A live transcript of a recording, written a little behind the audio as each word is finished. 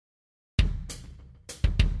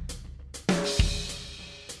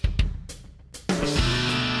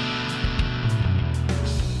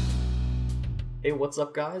Hey, what's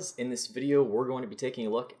up guys? In this video we're going to be taking a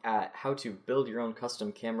look at how to build your own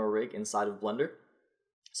custom camera rig inside of Blender.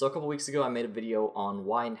 So a couple weeks ago I made a video on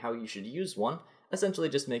why and how you should use one. Essentially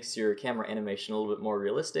just makes your camera animation a little bit more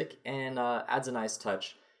realistic and adds a nice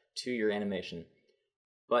touch to your animation.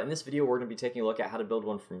 But in this video we're going to be taking a look at how to build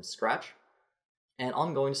one from scratch. And all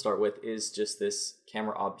I'm going to start with is just this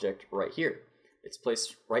camera object right here. It's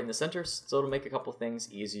placed right in the center, so it'll make a couple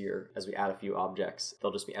things easier as we add a few objects.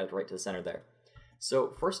 They'll just be added right to the center there.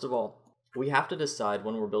 So first of all, we have to decide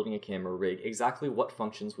when we're building a camera rig exactly what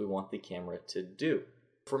functions we want the camera to do.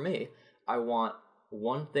 For me, I want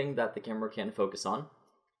one thing that the camera can focus on,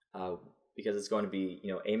 because it's going to be,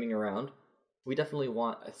 aiming around. We definitely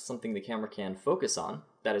want something the camera can focus on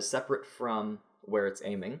that is separate from where it's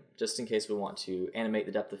aiming, just in case we want to animate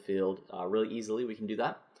the depth of field really easily, we can do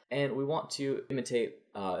that. And we want to imitate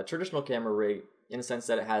a traditional camera rig in the sense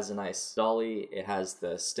that it has a nice dolly, it has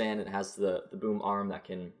the stand, it has the boom arm that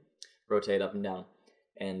can rotate up and down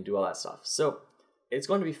and do all that stuff. So it's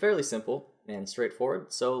going to be fairly simple and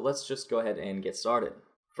straightforward, so let's just go ahead and get started.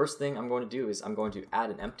 First thing I'm going to do is I'm going to add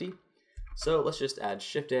an empty. So let's just add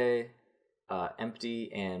Shift-A,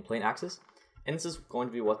 empty, and plane axis. And this is going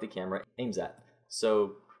to be what the camera aims at.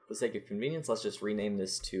 So for the sake of convenience, let's just rename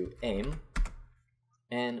this to aim.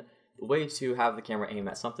 And the way to have the camera aim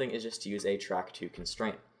at something is just to use a track to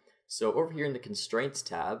constraint. So over here in the constraints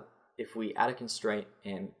tab, if we add a constraint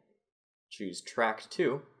and choose track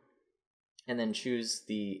to, and then choose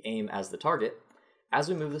the aim as the target, as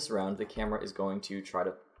we move this around, the camera is going to try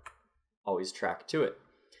to always track to it.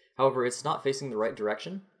 However, it's not facing the right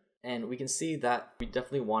direction, and we can see that we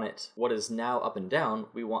definitely want it, what is now up and down,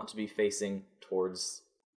 we want to be facing towards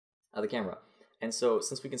the camera. And so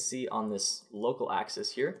since we can see on this local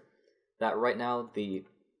axis here that right now the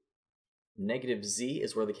 -Z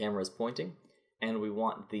is where the camera is pointing, and we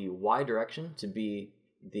want the Y direction to be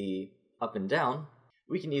the up and down,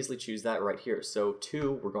 we can easily choose that right here. So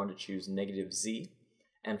to, we're going to choose -Z,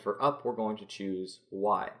 and for up we're going to choose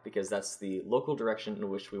Y, because that's the local direction in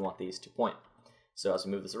which we want these to point. So as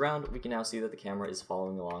we move this around, we can now see that the camera is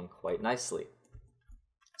following along quite nicely.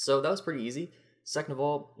 So that was pretty easy. Second of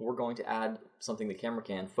all, we're going to add something the camera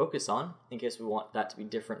can focus on, in case we want that to be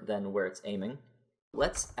different than where it's aiming.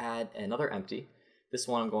 Let's add another empty. This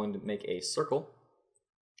one I'm going to make a circle,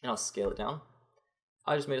 and I'll scale it down.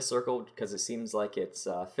 I just made a circle because it seems like it's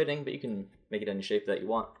fitting, but you can make it any shape that you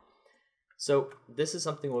want. So this is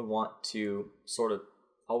something we want to sort of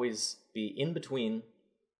always be in between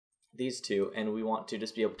these two, and we want to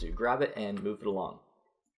just be able to grab it and move it along.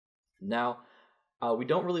 Now, we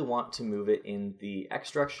don't really want to move it in the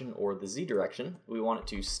X direction or the Z direction. We want it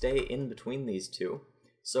to stay in between these two.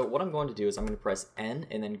 So what I'm going to do is I'm going to press N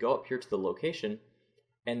and then go up here to the location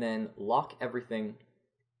and then lock everything,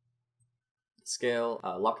 scale,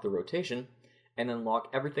 lock the rotation, and then lock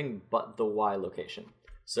everything but the Y location.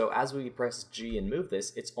 So as we press G and move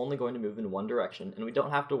this, it's only going to move in one direction, and we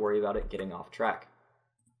don't have to worry about it getting off track.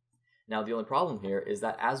 Now the only problem here is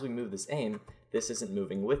that as we move this aim, this isn't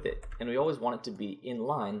moving with it, and we always want it to be in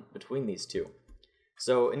line between these two.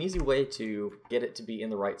 So an easy way to get it to be in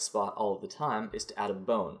the right spot all of the time is to add a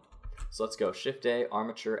bone. So let's go Shift-A,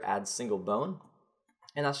 armature, add single bone,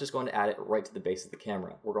 and that's just going to add it right to the base of the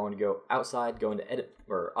camera. We're going to go outside, go into edit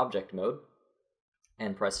or object mode,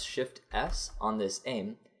 and press Shift-S on this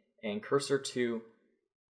aim, and cursor to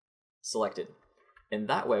selected. And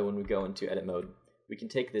that way when we go into edit mode, we can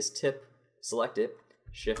take this tip, select it,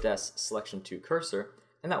 Shift-S selection to cursor,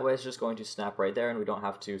 and that way it's just going to snap right there, and we don't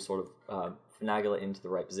have to sort of finagle it into the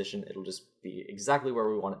right position. It'll just be exactly where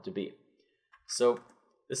we want it to be. So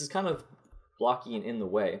this is kind of blocky and in the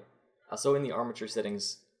way. So in the armature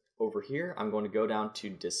settings over here, I'm going to go down to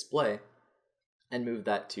display and move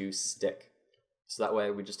that to stick. So that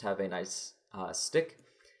way we just have a nice stick,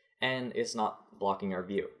 and it's not blocking our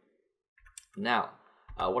view. Now,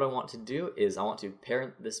 what I want to do is I want to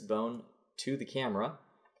parent this bone to the camera.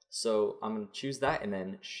 So I'm going to choose that and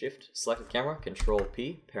then Shift, select the camera, Control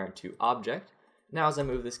P, parent to object. Now as I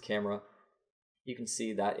move this camera, you can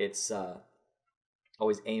see that it's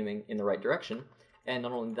always aiming in the right direction. And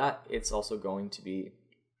not only that, it's also going to be,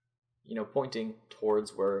 pointing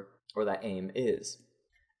towards where that aim is.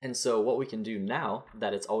 And so what we can do now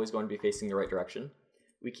that it's always going to be facing the right direction,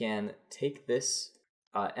 we can take this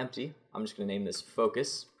empty, I'm just going to name this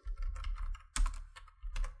focus.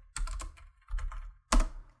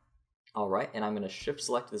 Alright, and I'm going to shift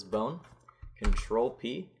select this bone, Control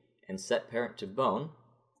P, and set parent to bone.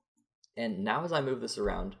 And now as I move this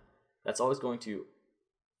around, that's always going to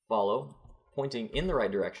follow, pointing in the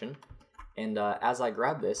right direction. And as I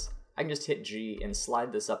grab this, I can just hit G and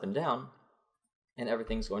slide this up and down, and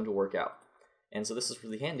everything's going to work out. And so this is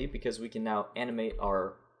really handy because we can now animate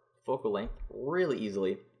our focal length really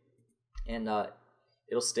easily, and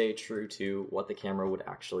it'll stay true to what the camera would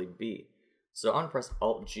actually be. So I'm going to press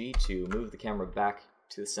Alt-G to move the camera back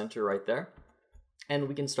to the center right there, and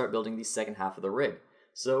we can start building the second half of the rig.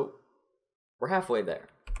 So we're halfway there.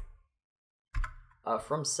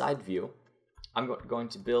 From side view, I'm going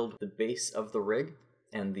to build the base of the rig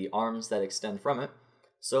and the arms that extend from it.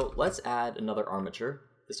 So let's add another armature.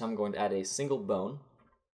 This time I'm going to add a single bone,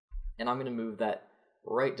 and I'm going to move that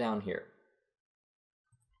right down here.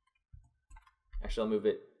 Actually, I'll move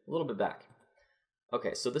it a little bit back.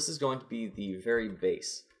 Okay, so this is going to be the very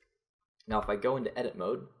base. Now if I go into edit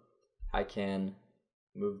mode, I can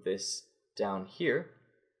move this down here,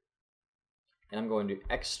 and I'm going to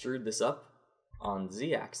extrude this up on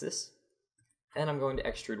Z-axis, and I'm going to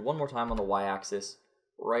extrude one more time on the Y-axis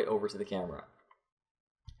right over to the camera.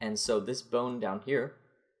 And so this bone down here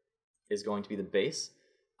is going to be the base.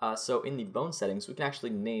 So in the bone settings, we can actually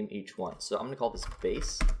name each one. So I'm going to call this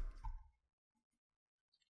base.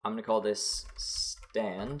 I'm going to call this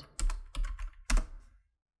stand.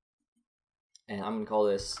 And I'm going to call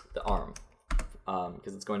this the arm,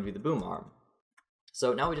 because it's going to be the boom arm.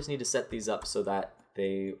 So now we just need to set these up so that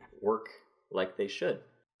they work like they should.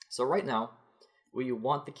 So right now, we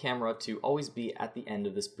want the camera to always be at the end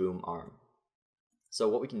of this boom arm. So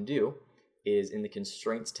what we can do is in the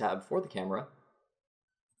constraints tab for the camera,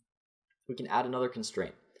 we can add another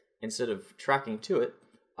constraint. Instead of tracking to it,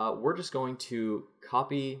 we're just going to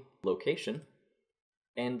copy location,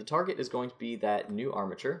 and the target is going to be that new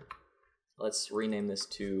armature. Let's rename this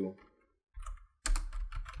to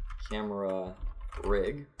camera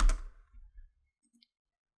rig.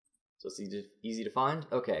 So it's easy to find.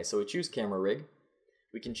 Okay, so we choose camera rig.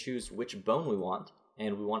 We can choose which bone we want,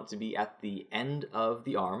 and we want it to be at the end of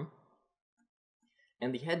the arm.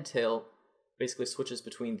 And the head tail basically switches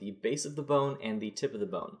between the base of the bone and the tip of the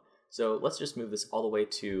bone. So let's just move this all the way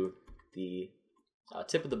to the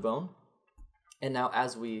tip of the bone. And now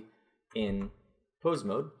as we, in pose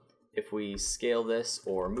mode, if we scale this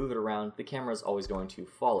or move it around, the camera is always going to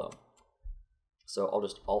follow. So I'll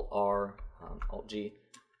just Alt-R, Alt-G.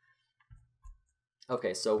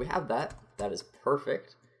 Okay, so we have that. That is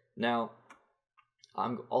perfect. Now,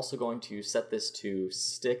 I'm also going to set this to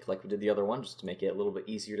stick like we did the other one, just to make it a little bit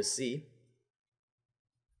easier to see.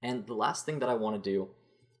 And the last thing that I want to do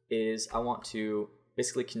is I want to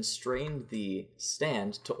basically constrain the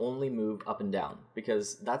stand to only move up and down,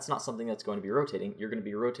 because that's not something that's going to be rotating. You're going to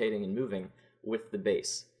be rotating and moving with the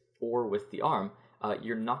base or with the arm.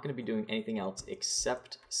 You're not going to be doing anything else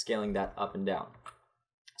except scaling that up and down.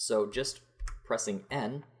 So just pressing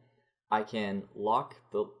N, I can lock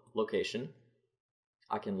the location,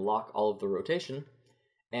 I can lock all of the rotation,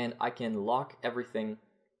 and I can lock everything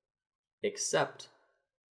except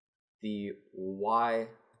the Y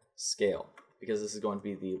scale, because this is going to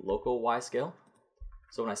be the local Y scale.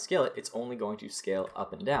 So when I scale it, it's only going to scale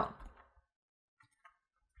up and down.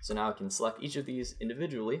 So now I can select each of these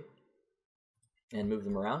individually and move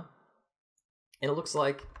them around. And it looks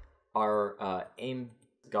like our aim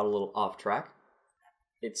got a little off track.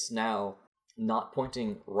 It's now not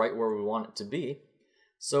pointing right where we want it to be.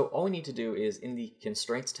 So all we need to do is in the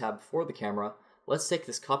constraints tab for the camera, let's take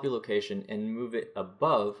this copy location and move it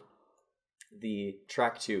above the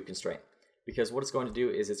track 2 constraint. Because what it's going to do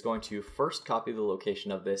is it's going to first copy the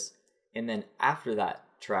location of this, and then after that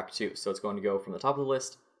track 2. So it's going to go from the top of the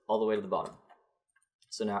list all the way to the bottom.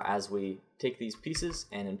 So now as we take these pieces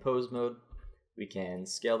and in pose mode, we can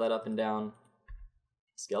scale that up and down,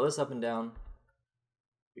 scale this up and down,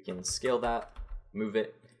 we can scale that, move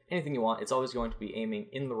it, anything you want. It's always going to be aiming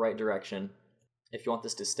in the right direction. If you want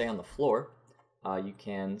this to stay on the floor, you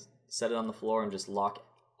can set it on the floor and just lock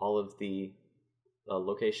all of the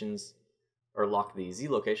locations, or lock the Z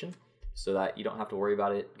location, so that you don't have to worry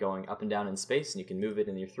about it going up and down in space, and you can move it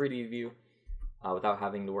in your 3D view without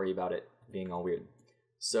having to worry about it being all weird.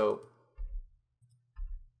 So,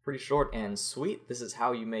 pretty short and sweet. This is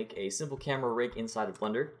how you make a simple camera rig inside of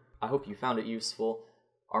Blender. I hope you found it useful.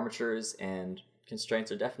 Armatures and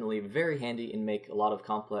constraints are definitely very handy and make a lot of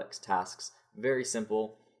complex tasks very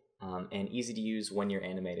simple and easy to use when you're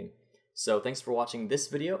animating. So thanks for watching this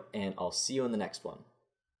video, and I'll see you in the next one.